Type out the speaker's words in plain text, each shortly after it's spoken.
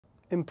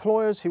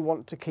Employers who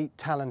want to keep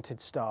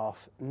talented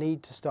staff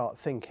need to start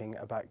thinking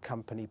about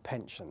company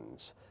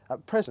pensions.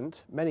 At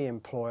present, many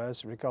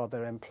employers regard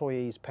their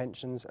employees'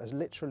 pensions as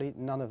literally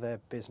none of their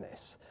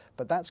business.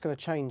 But that's going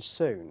to change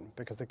soon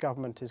because the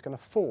government is going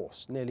to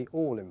force nearly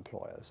all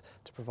employers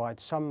to provide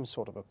some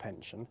sort of a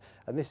pension,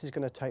 and this is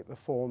going to take the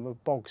form of a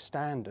bog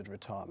standard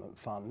retirement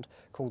fund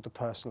called the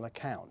personal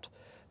account.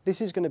 This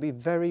is going to be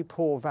very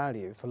poor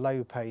value for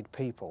low-paid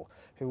people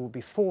who will be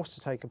forced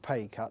to take a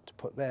pay cut to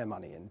put their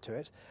money into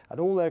it,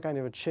 and all they're going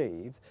to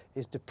achieve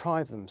is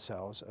deprive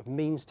themselves of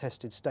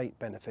means-tested state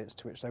benefits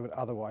to which they would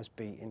otherwise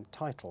be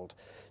entitled.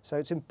 So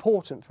it's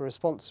important for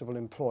responsible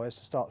employers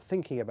to start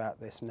thinking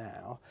about this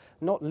now,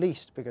 not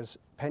least because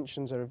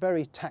pensions are a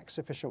very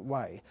tax-efficient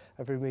way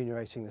of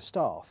remunerating the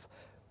staff.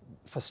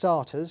 For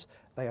starters,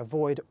 they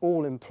avoid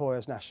all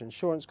employers' national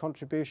insurance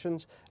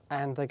contributions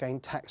and they gain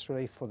tax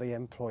relief for the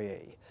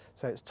employee.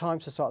 So it's time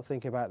to start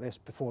thinking about this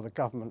before the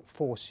government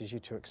forces you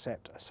to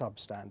accept a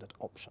substandard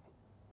option.